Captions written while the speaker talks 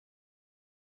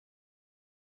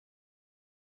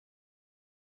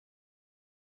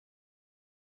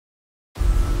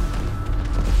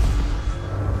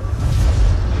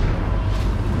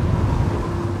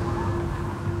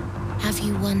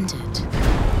wondered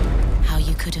how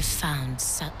you could have found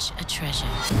such a treasure?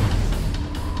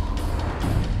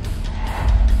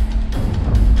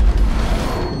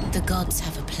 The gods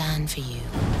have a plan for you,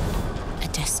 a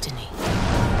destiny.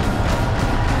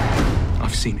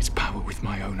 I've seen its power with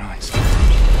my own eyes.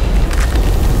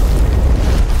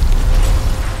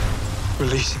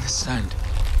 Releasing the sand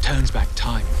turns back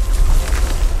time.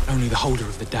 Only the holder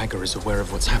of the dagger is aware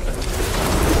of what's happened.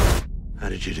 How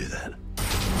did you do that?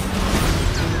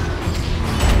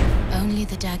 Only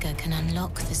the dagger can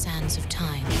unlock the sands of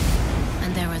time.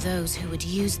 And there are those who would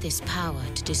use this power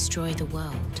to destroy the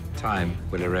world. Time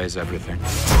will erase everything.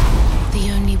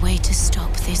 The only way to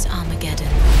stop this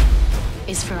Armageddon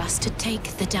is for us to take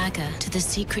the dagger to the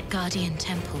secret Guardian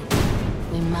Temple.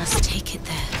 We must take it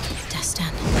there,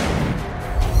 Dastan.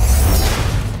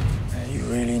 You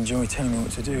really enjoy telling me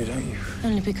what to do, don't you?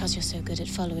 Only because you're so good at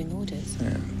following orders.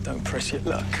 Yeah, don't press your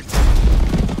luck.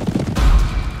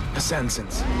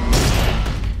 Assassins.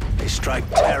 They strike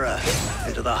terror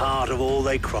into the heart of all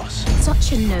they cross.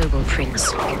 Such a noble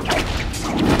prince.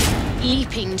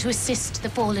 Leaping to assist the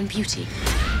fallen beauty.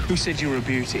 Who said you were a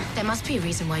beauty? There must be a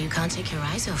reason why you can't take your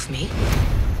eyes off me.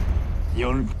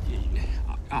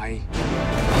 I...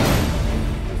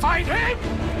 Find him!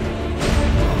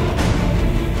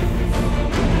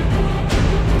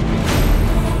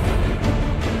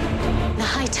 The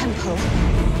High Temple.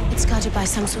 It's guarded by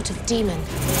some sort of demon.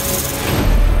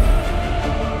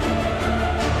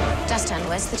 Dastan,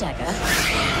 where's the dagger?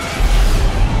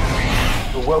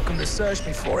 You're welcome to search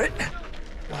me for it.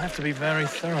 You'll have to be very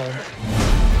thorough.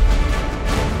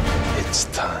 It's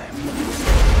time.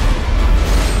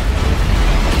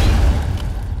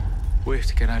 We have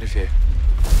to get out of here.